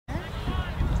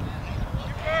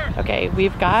Okay,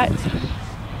 we've got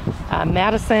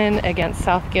Madison against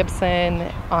South Gibson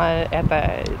at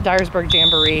the Dyersburg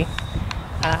Jamboree,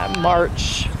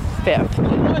 March 5th.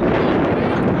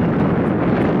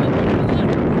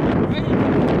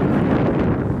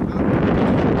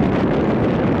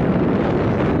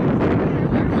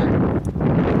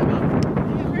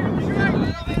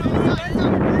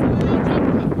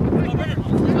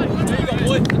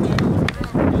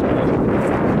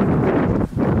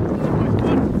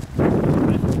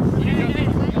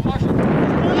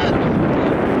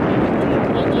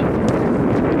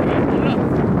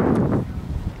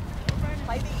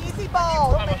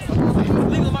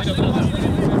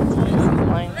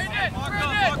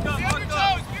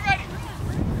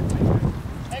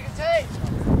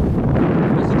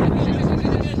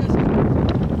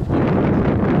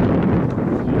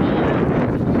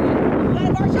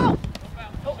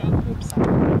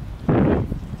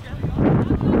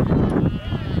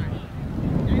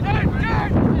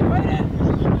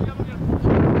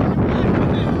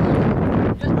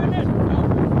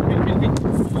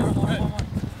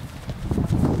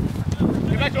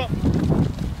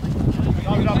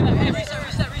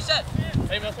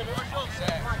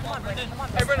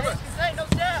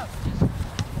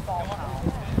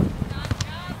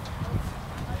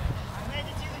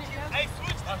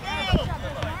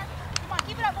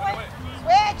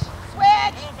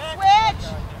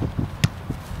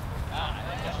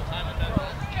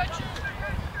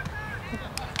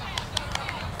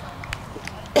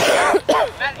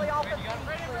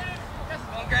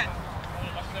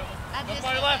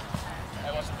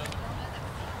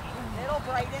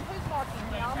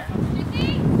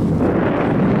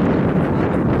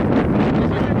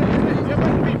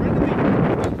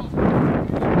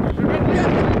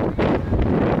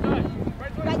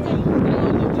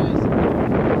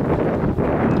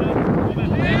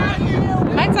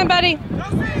 Somebody.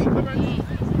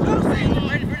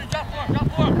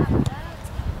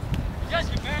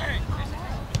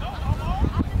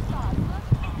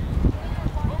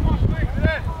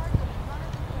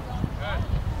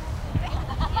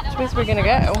 Which ways we're gonna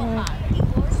go?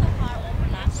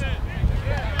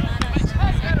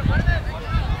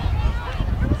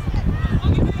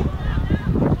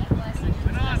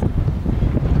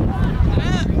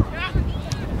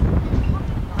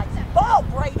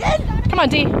 Come on,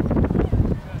 D. We've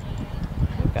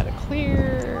got to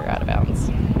clear out of bounds.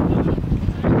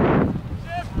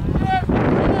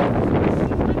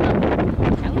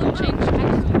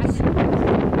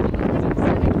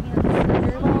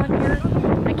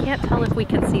 I can't tell if we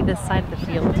can see this side of the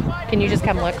field. Can you just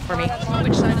come look for me?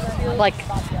 Which side of the field? Like.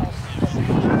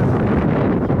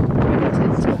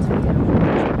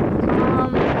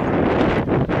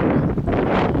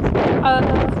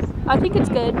 I think it's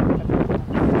good.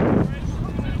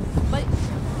 But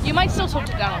you might still tilt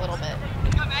it down a little bit.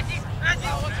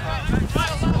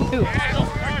 Ooh.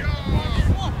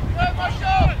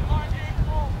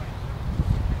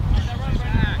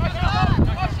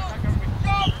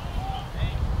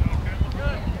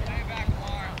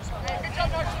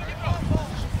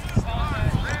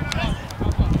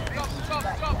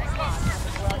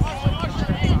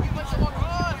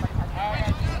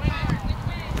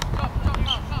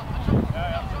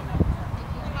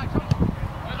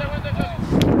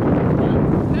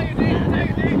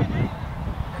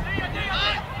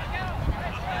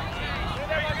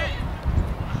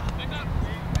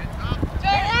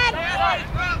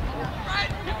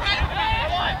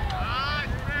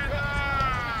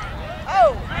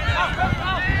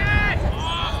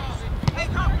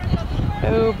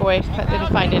 Oh boy, that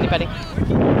didn't find anybody.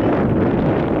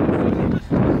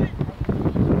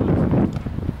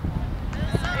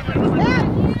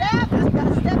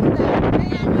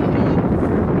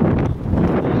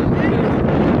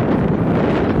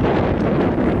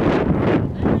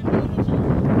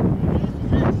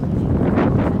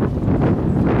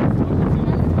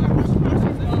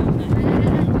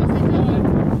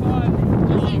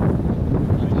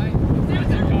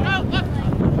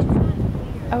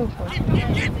 Oh.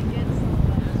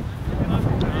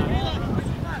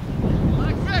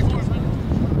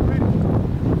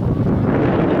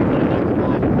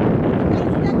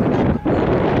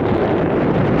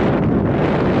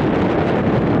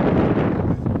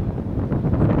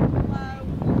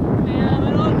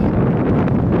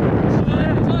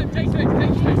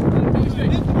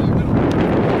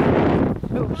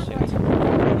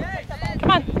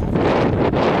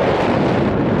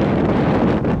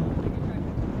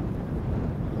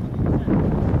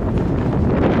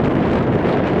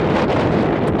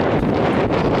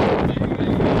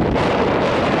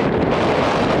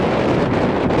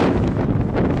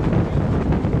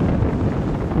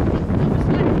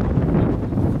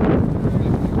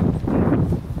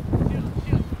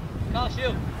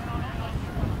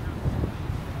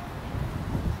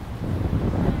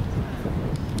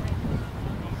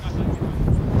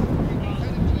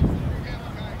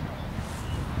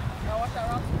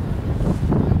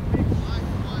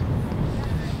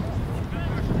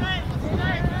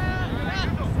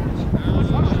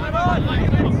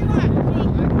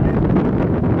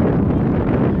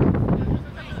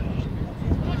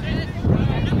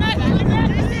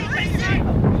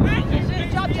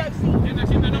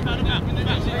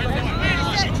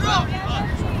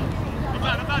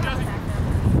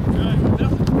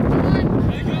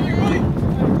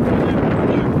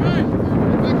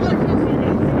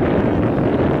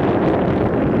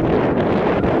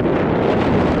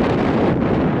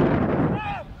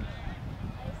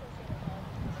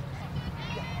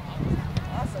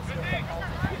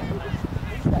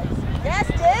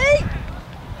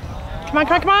 Come on,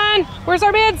 come on, come on! Where's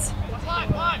our mids? You got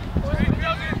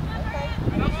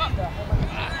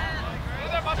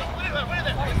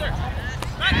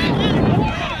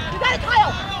it,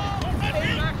 Kyle!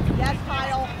 Yes,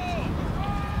 Kyle.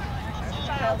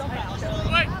 Kyle, don't foul.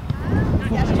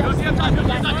 Yes, Chelsea. You got time, you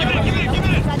got time,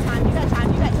 you got time,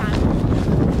 you got time.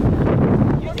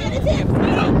 It's in.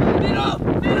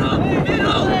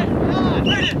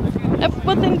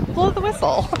 Well, then blow the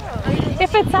whistle.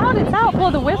 If it's out, it's out.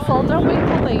 Blow the whistle. Don't wait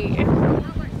till they...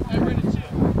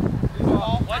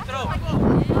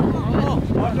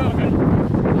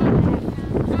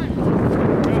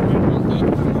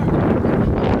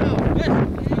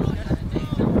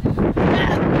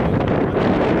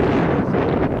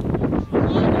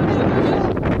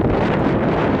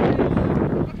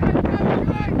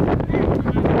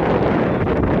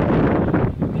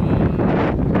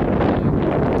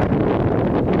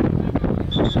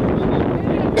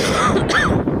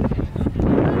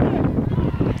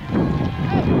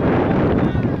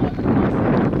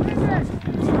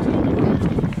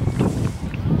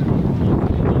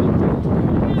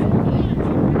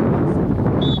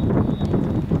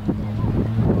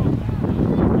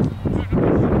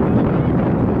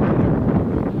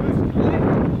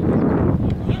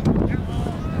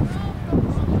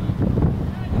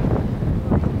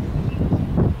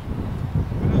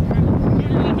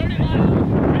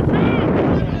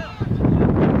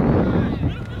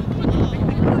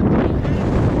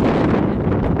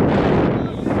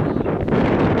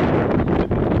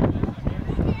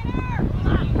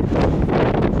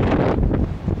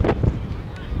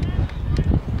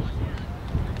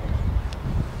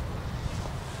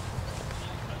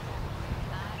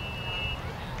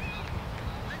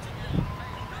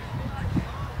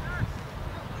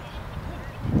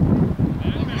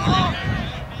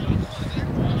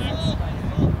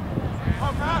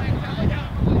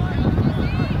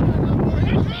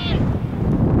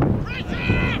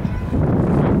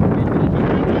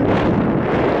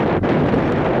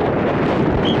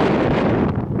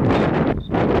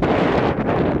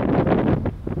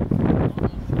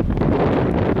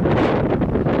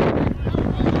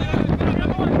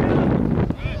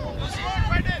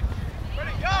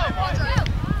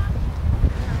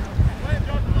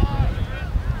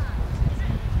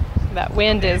 That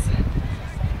wind is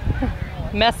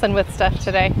messing with stuff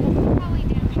today.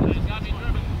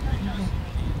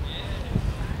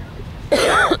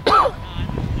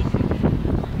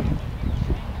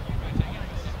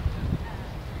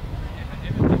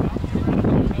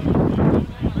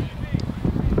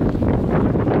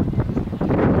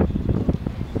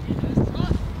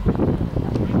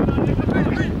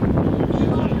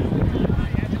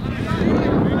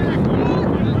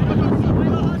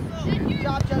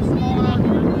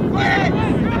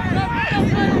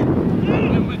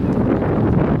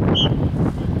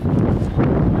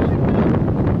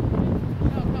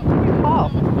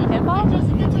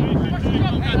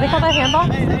 They call that handball?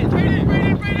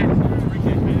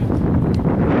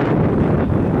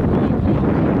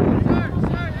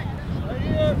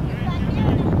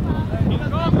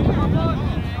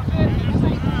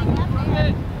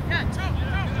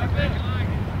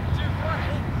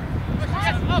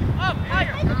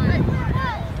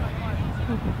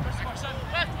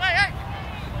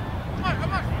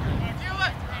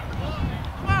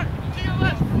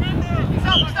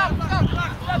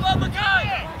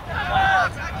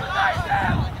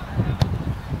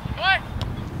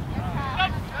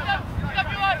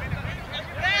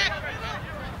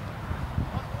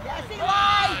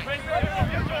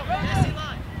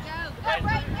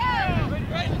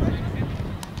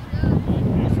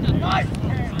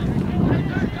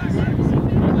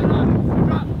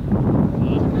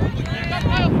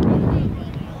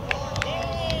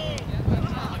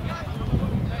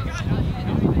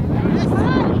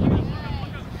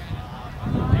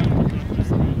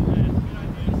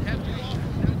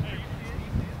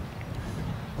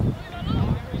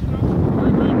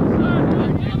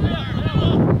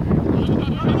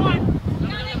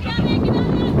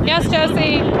 Yes,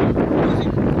 Josie.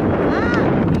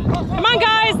 Come on,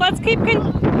 guys. Let's keep possession.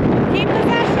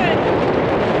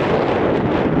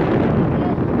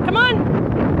 Come on.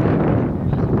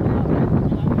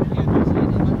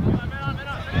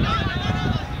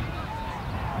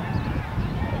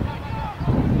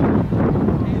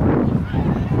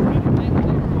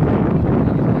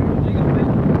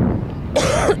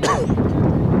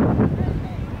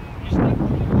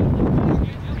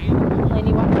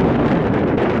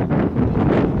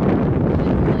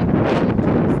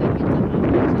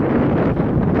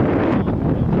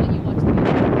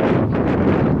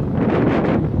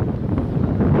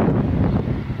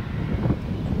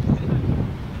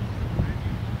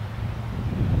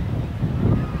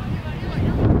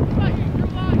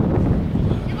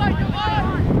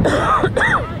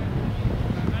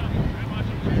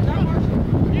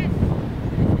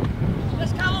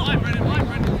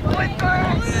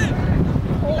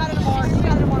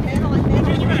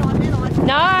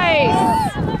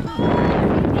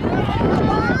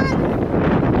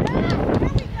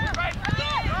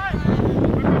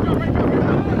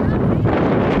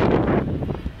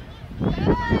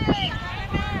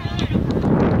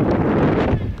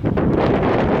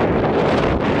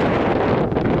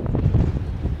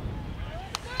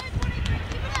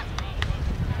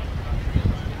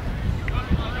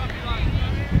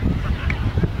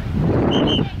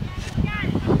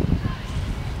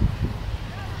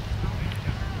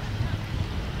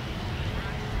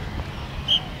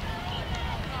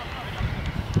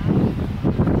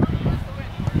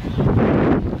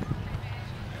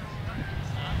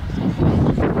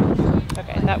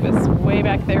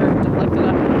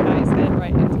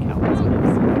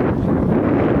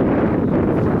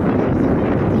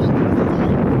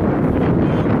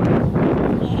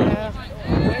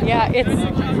 it's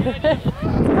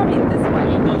probably this way.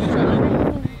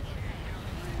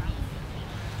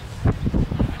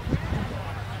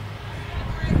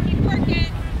 Keep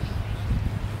working.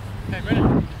 Hey,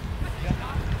 Brennan.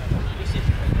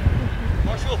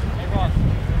 Marshall. Hey, Ross.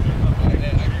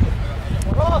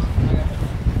 Ross.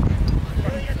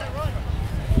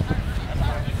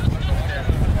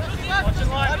 Watch the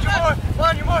line.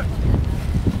 Line, you're more.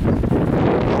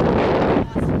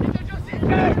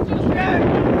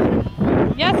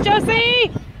 Yes,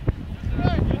 Josie!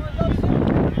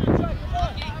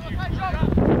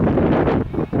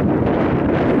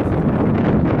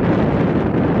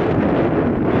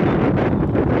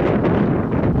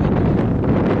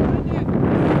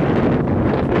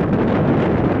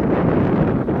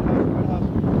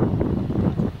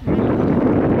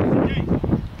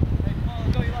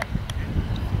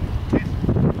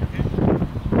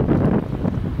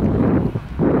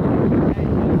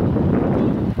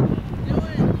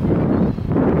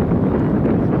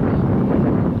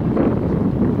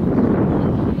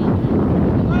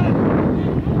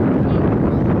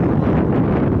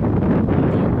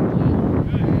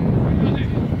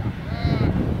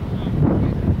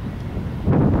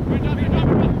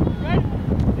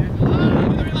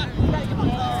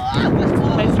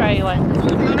 Nice try, Eli. I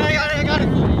got it.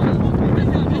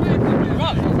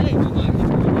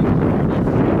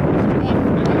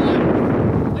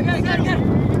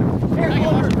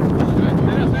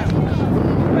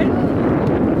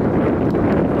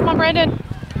 Come on, Brandon.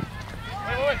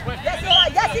 Wait. Yes, Eli.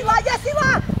 Yes, Eli. Yes,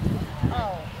 Eli.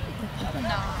 Oh.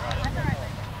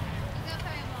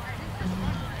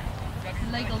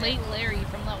 Like a late Larry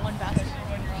from that one basket.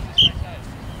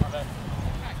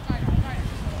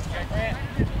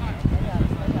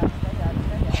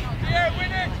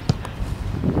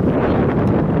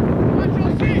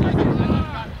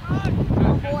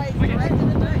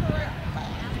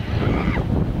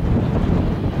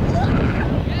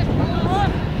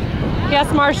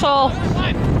 Yes, Marshall.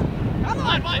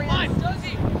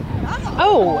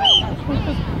 Oh.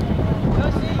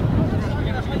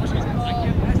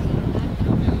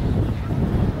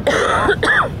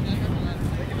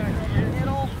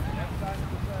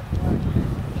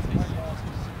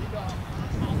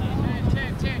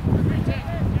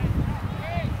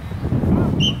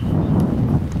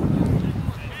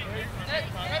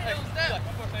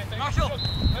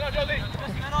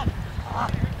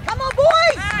 Come on,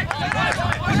 boys!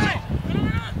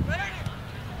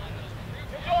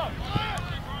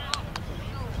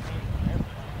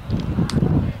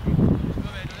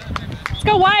 Let's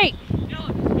go, White.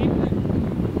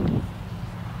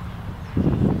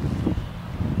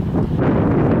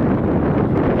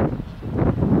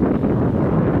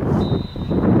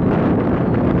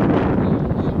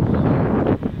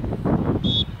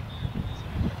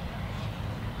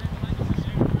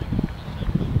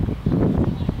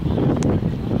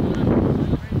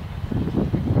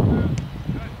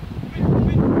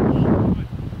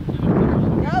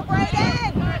 Go,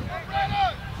 Brayden!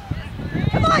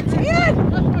 Come on, Ted!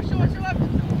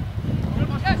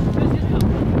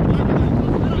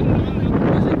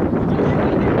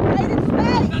 Brayden,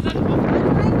 stay!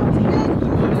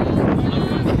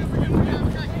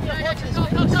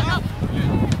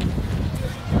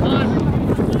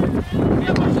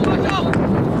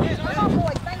 Come on,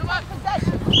 boys, bang back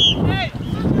possession.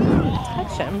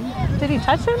 Touch him. Did he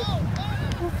touch him?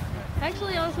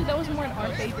 Actually, honestly, that was more in our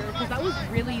favor because that was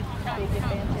really big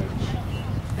advantage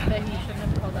that he shouldn't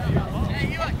have called that foul.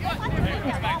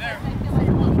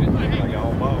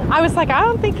 I was like, I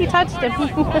don't think he touched him.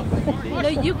 No,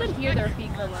 you could hear their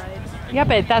feet collide. Yeah,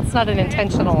 but that's not an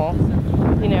intentional,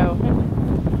 you know,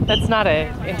 that's not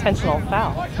an intentional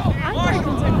foul. I'm more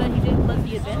concerned that he didn't let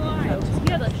the advantage go because he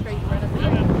had that straight run at the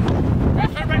end.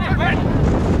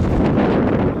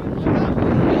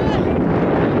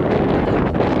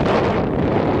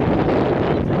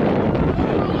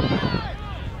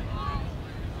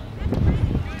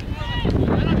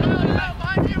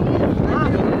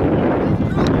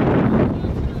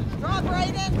 Draw,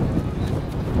 Brayden!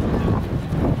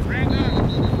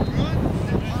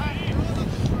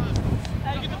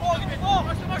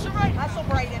 Hustle,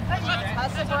 Brayden.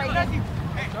 Hustle, Brayden.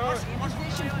 In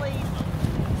position, please.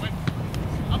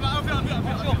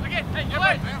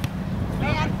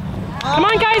 Man. Come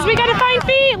on, guys, we gotta find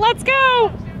feet. Let's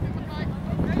go.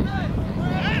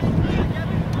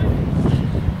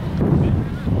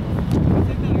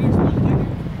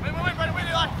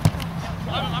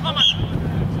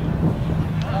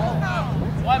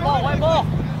 White ball.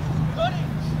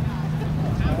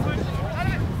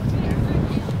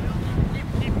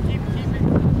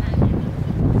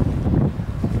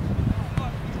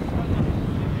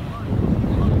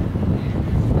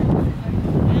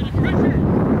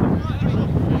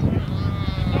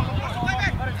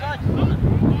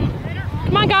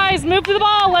 move to the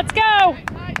ball. Let's go. I'm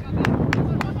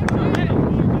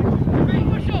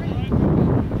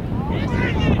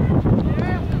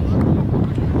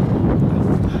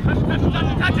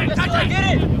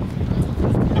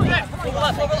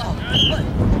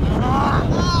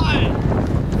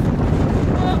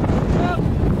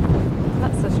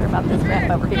not so sure about this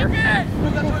rep over here. It's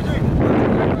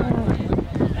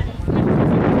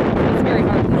very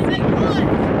hard to see.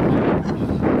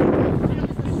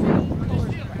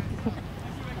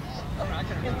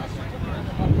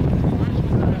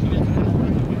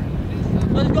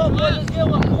 Let's go, boys. Let's get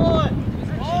one. Come on.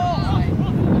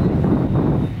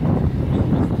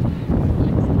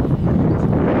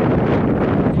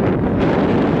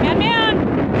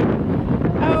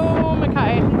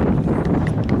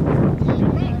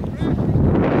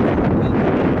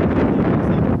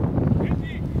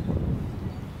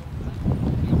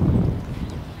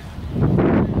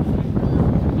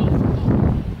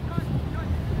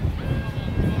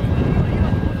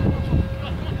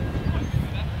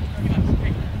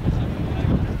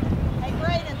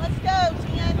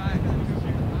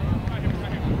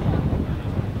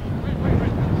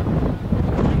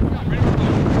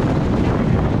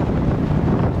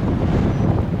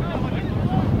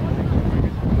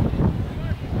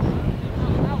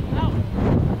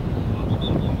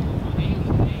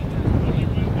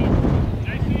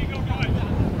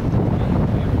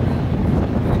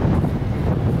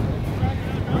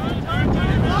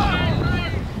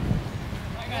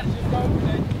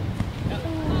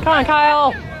 Come on,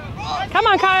 Kyle. Come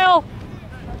on, Kyle.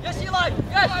 Yes, Eli.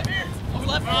 Yes. Over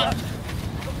left.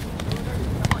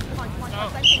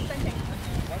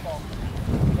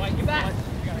 White, get back.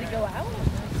 Did it go out?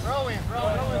 Throw in.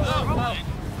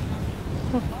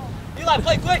 Eli,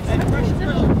 play quick. Go.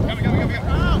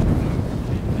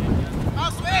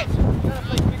 I'll switch.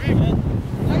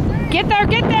 Get there,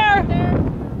 get there.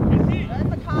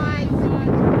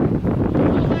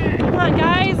 Come on,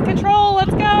 guys. Control.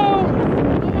 Let's go.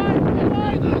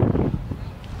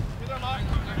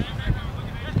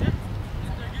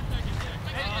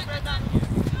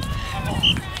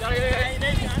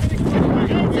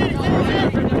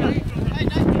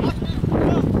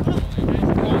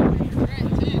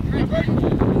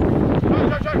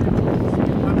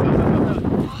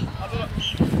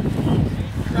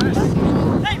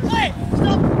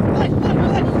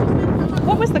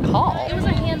 What was the call? It was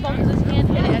a handball because his hand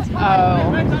hit it.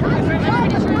 Oh.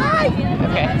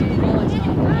 Okay.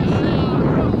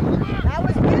 That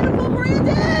was beautiful,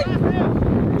 Brandon.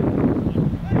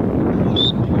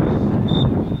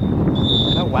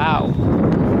 Oh, wow.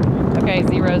 Okay,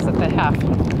 zeros at the half.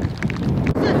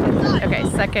 Okay,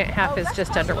 second half is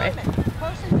just underway.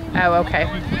 Oh, okay.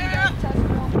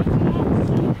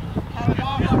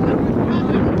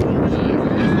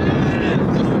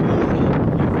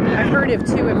 I've heard of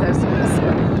 2 of those schools.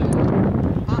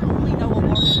 I only know a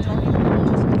large just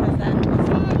because that was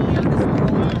the youngest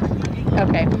girl.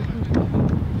 Okay.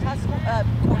 Of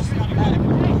course,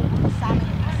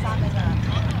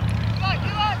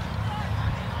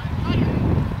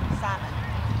 Simon.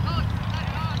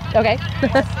 Okay.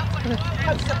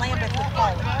 Coach at Lambeth with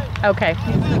Paul. Okay.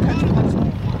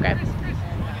 Okay.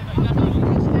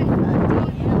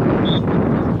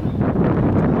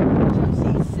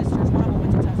 Josie's sisters, one of them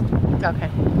went to Tuscaloosa. Okay.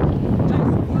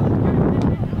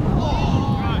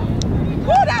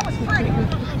 Woo, that was pretty.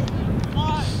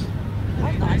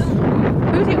 That's nice.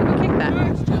 Who kicked that?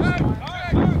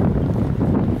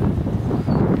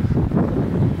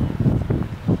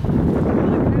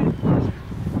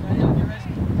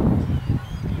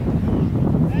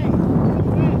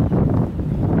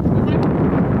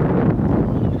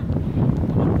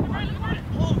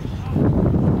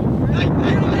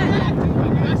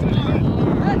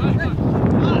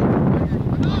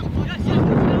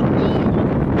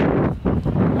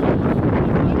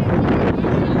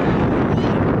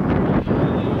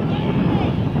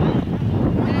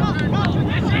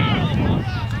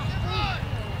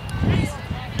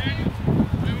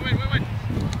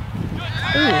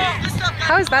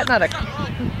 How is that not a...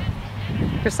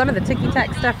 For some of the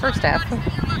ticky-tack stuff first half.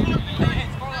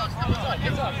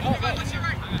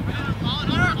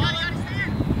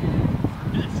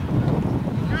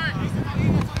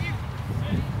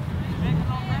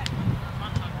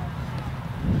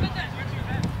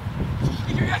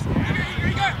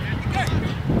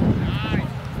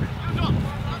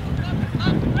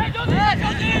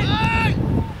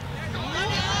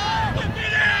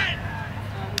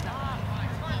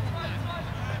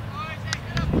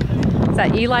 Is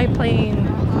that Eli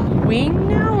playing wing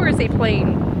now, or is he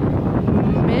playing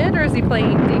mid, or is he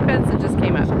playing defense and just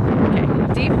came up? Okay,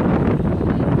 deep.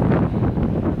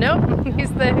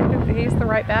 He's the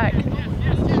right back.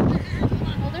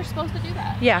 Well, they're supposed to do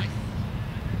that. Yeah.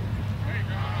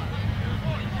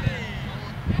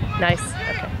 Nice.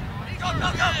 Okay. Go,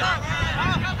 go, go, go!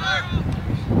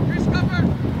 Chris, cover!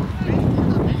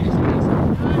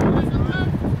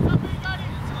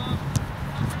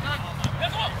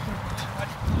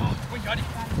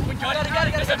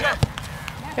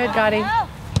 Good, Gotti.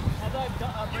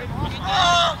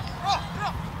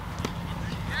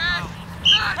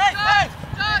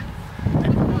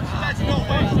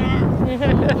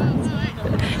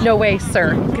 No way,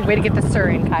 sir. Good way to get the sir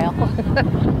in, Kyle.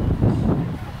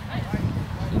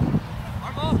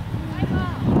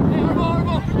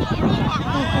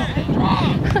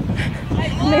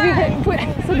 Maybe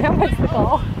so now what's the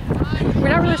call? We're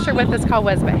not really sure what this call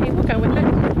was, but hey, we'll go with it.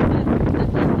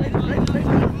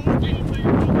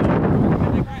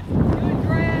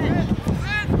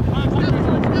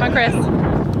 Come on, Chris.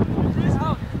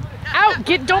 Out!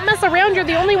 Don't mess around. You're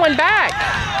the only one back.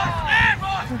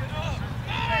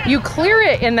 You clear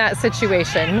it in that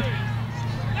situation. No,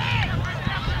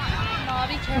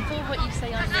 be careful of what you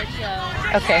say on video.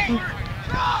 Okay.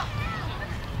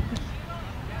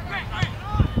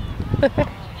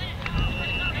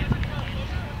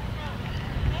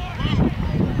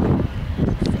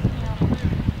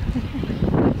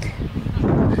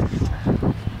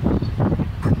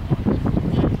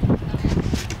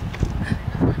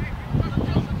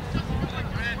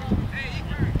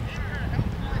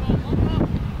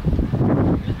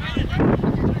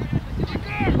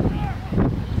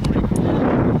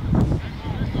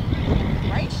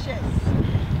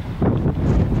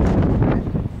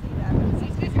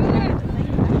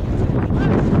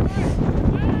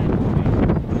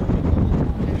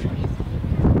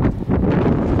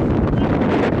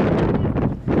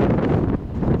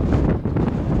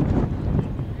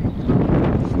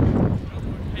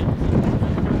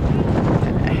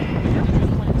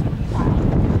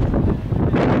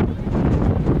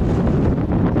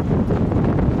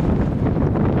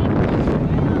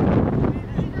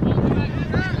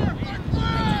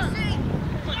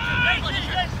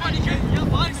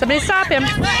 Somebody stop him.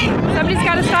 Somebody's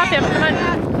got to stop him. Come on.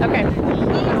 Okay.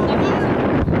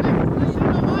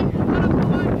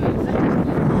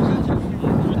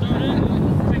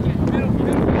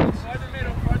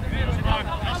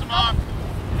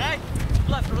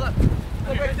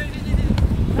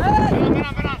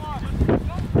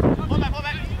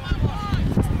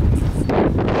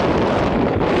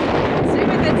 Stay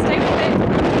with it. Stay with it.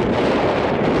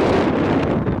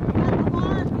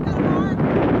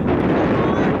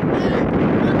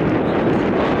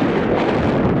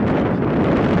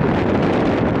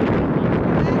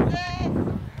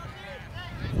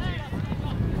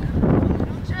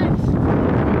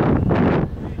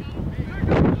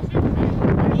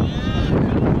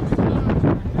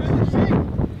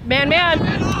 Man, man.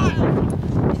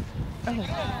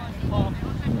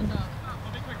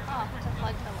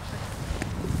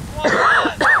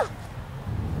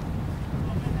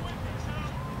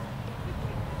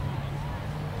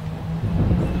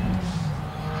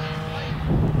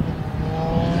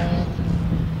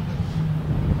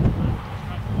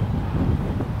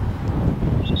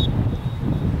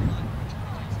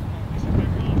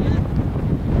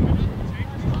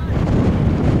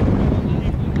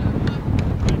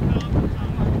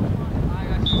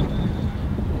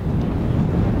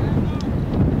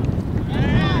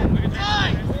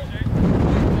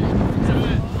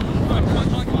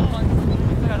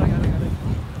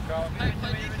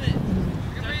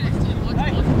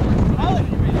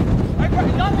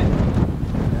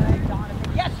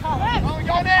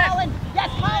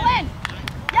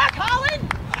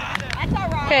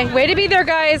 Okay, way to be there,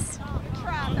 guys.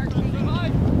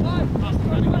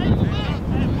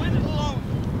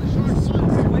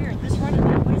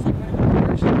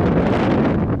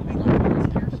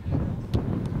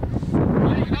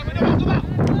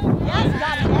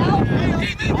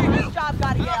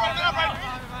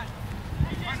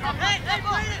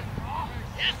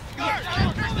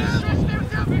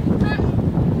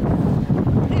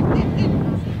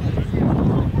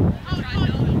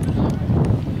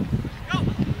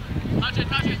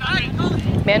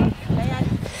 Man.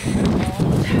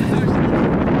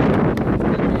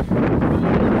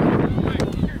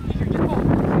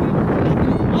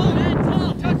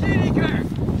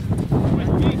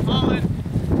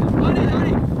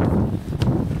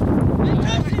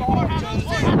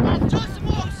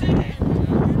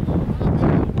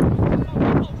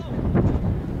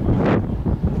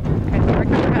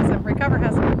 Recover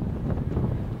has him.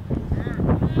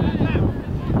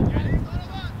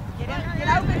 Get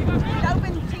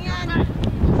open,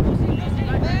 10.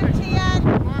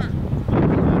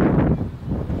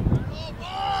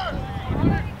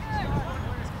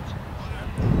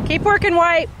 Keep working,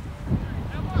 White.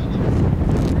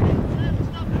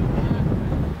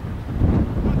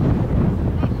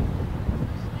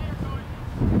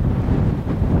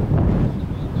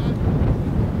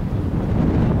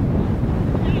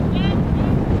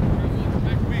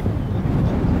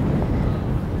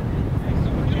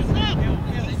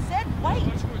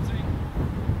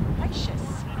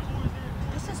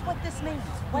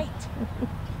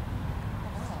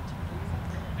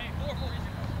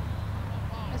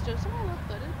 Is Joseph all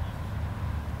left-footed?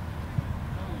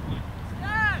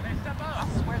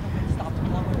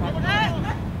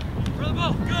 Throw the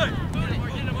ball. Good.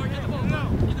 Get the ball, Get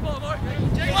the ball, Mark.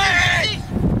 Good.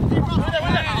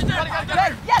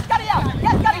 Yes, gotta yell.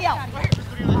 Yes, gotta yell.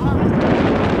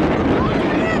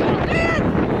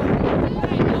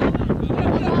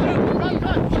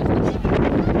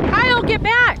 Kyle, get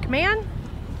back, man.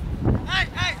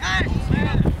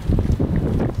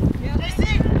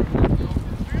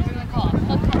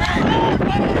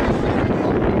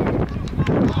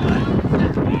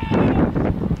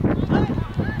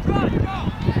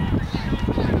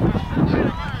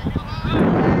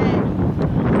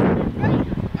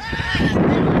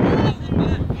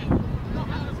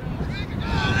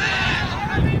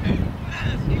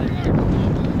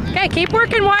 Okay, keep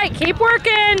working, White. Keep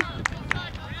working.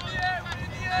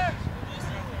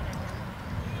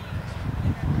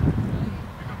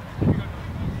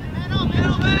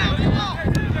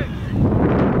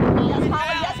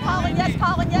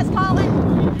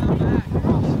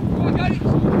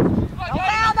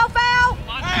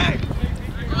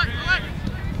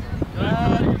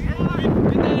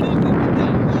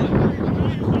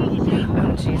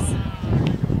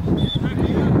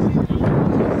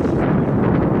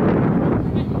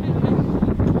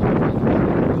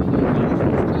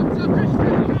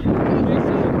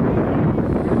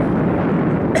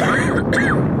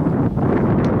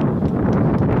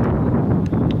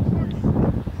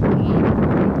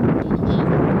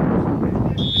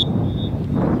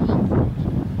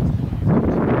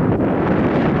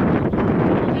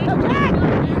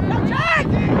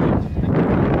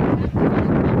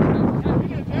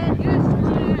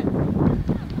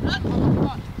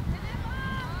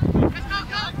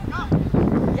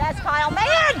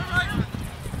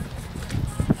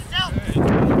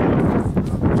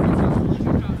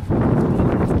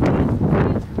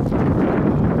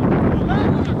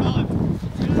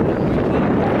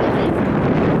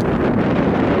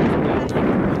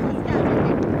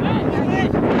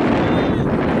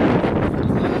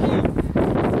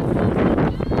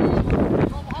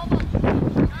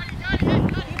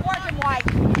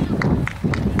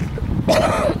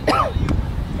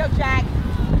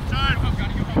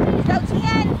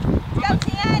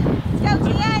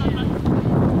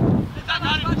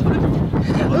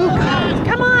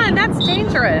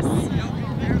 Dangerous.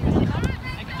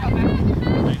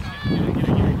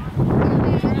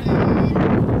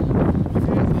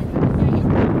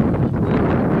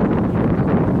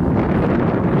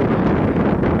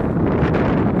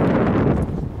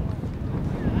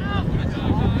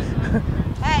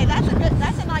 Hey, that's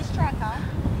a nice truck, huh?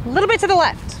 A little bit to the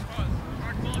left.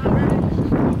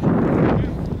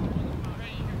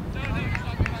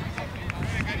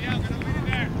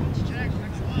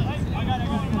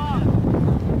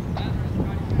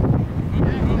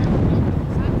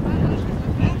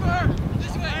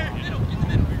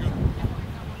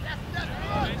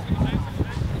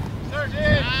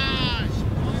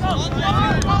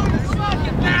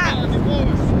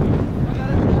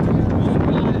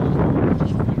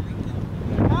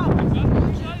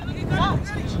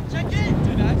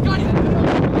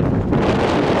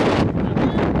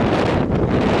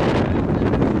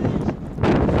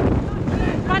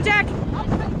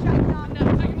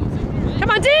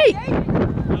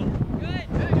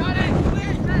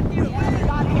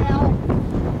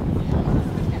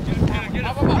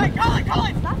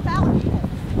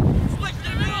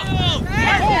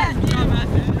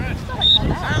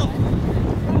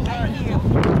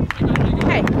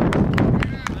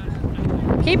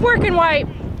 Keep working, White.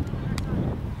 Good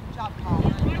job, Paul.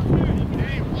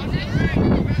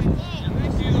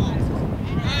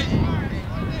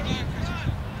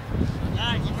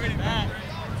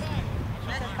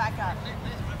 Back up.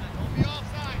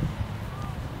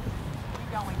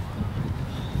 Keep going.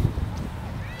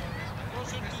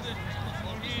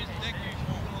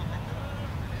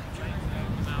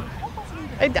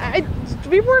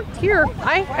 We weren't here.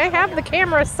 I have the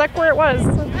camera stuck where it was.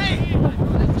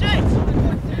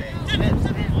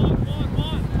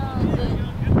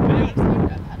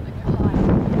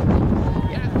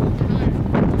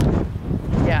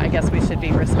 Yeah, I guess we should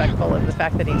be respectful of the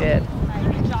fact that he did.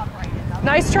 Good job.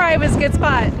 Nice try, it was a good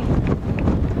spot.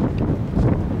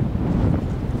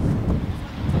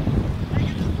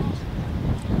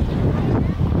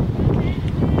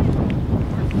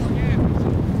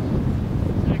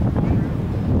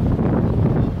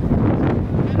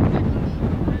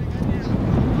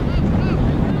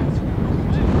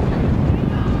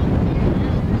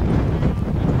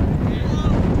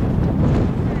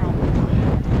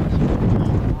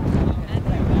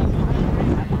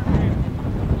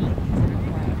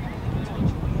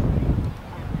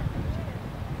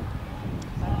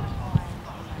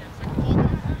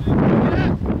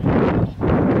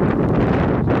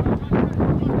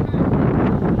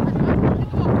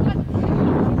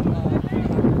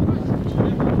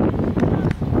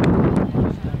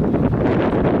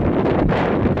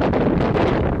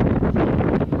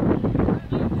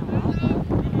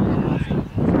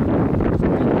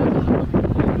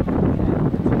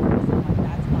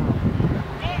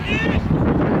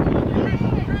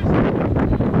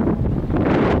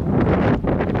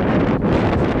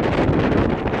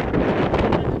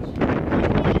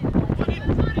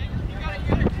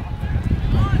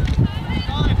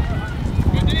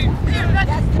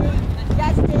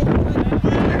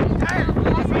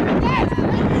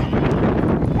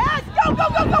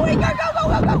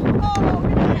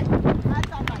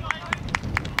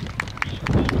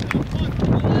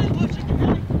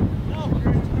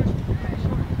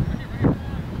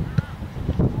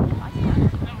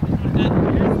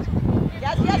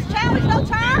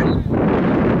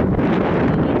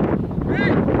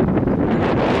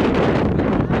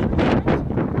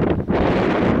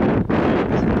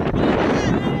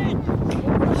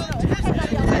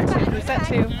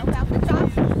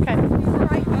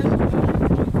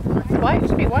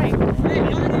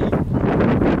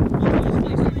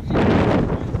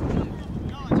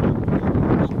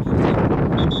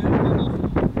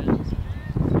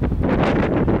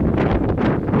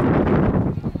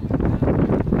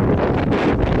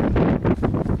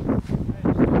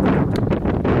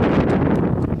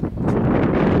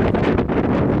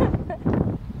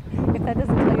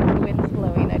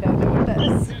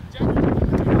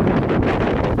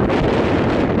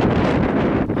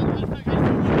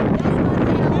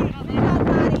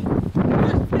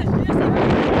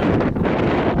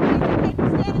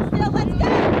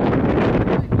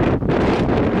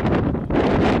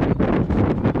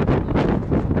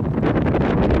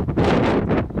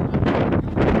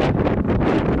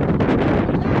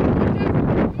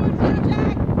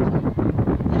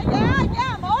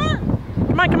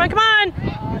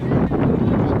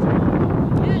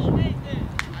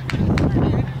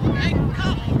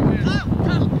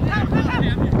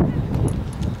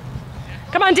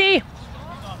 Come on, D. That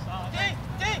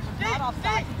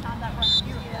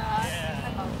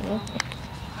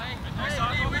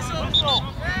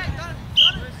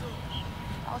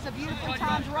was a beautiful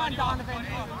timed run, Donovan.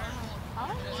 In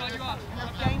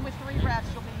a game with 3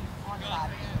 refs, you'll be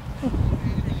onside.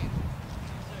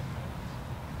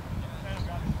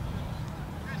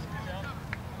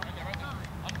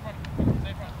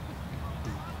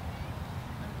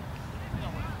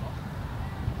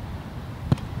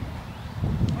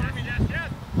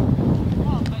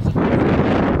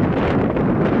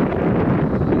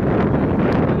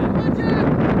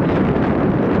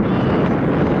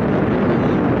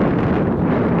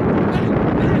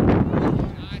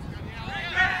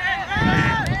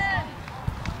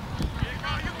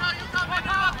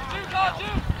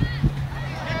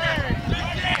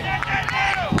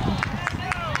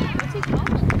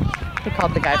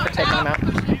 Called the guy for taking him out.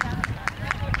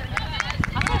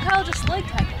 I thought Kyle just leg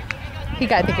tackled.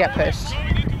 I think he got pushed. I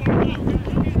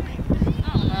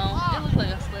don't know. It looked like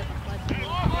a slip.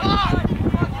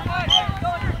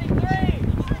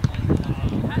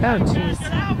 Oh, jeez.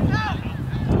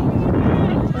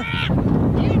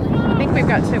 I think we've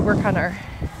got to work on our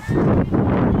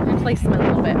placement a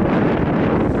little bit.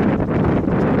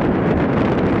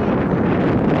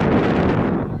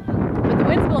 But the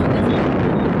wind's blowing this way.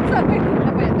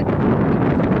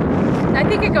 I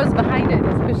think it goes behind it.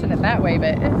 It's pushing it that way,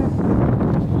 but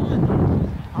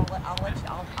I'll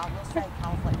will say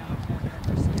conflict number 4 here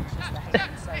is just the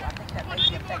hand, so I think that may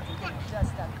be affecting him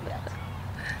just a bit.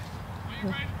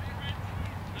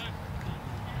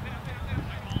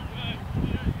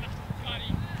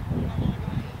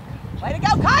 Way to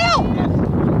go, Kyle!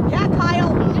 Yeah,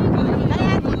 Kyle.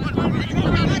 Man.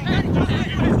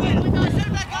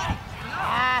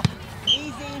 Ah,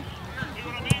 easy.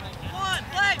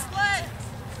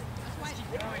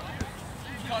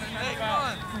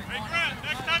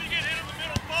 Next time you get hit in the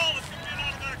middle ball, it's going to be an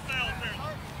automatic foul.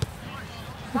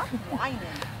 Stop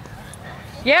whining.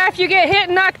 Yeah, if you get hit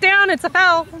and knocked down, it's a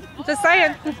foul. Just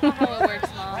saying. That's not how it works,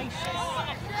 Mom.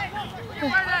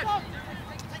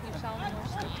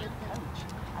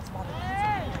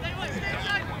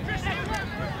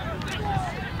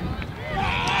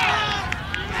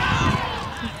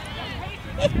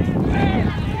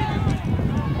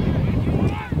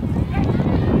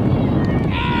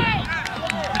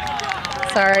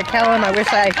 Sorry, Kellen. I wish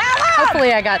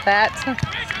hopefully I got that.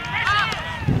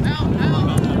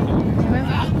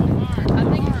 I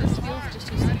think this feels just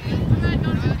too sticky.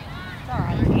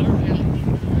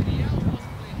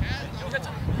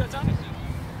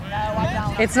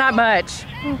 It's not much.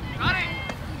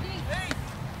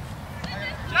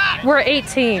 We're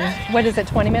 18. What is it,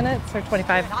 20 minutes or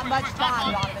 25? Not much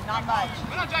time, Donovan, not much.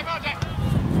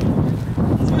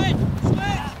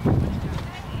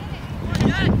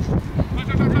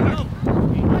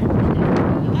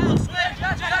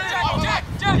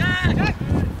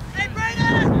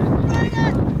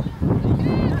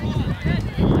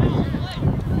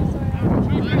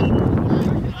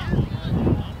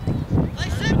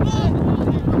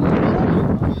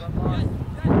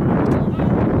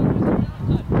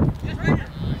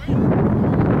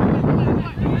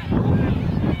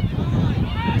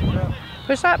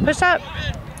 Push up, push up.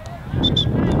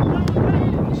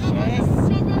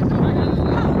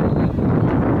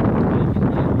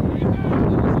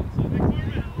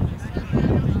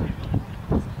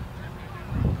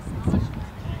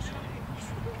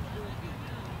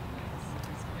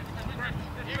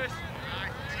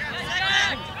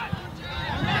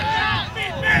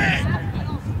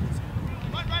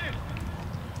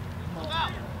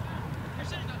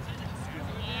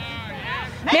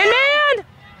 Man, man!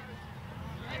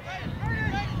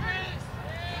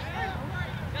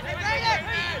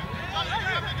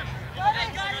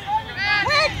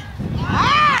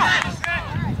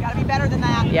 Gotta be better than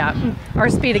that. Yeah, our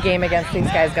speed of game against these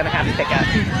guys is going to have to pick up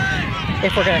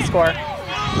if we're going to score.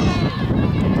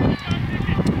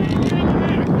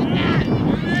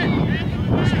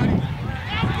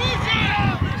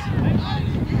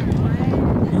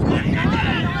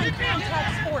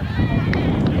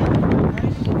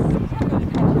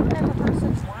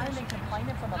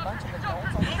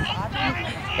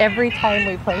 Every time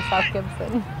we play South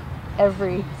Gibson.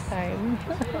 Every time.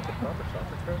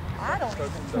 I don't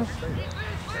even.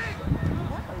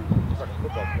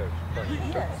 He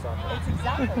is. It's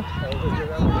exactly.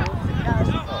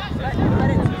 But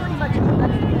it's pretty much.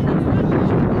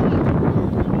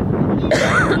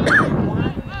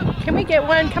 Can we get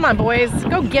one? Come on, boys.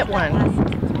 Go get one.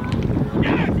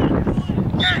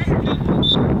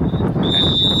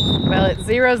 Well, it's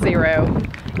 0-0.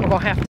 We'll have to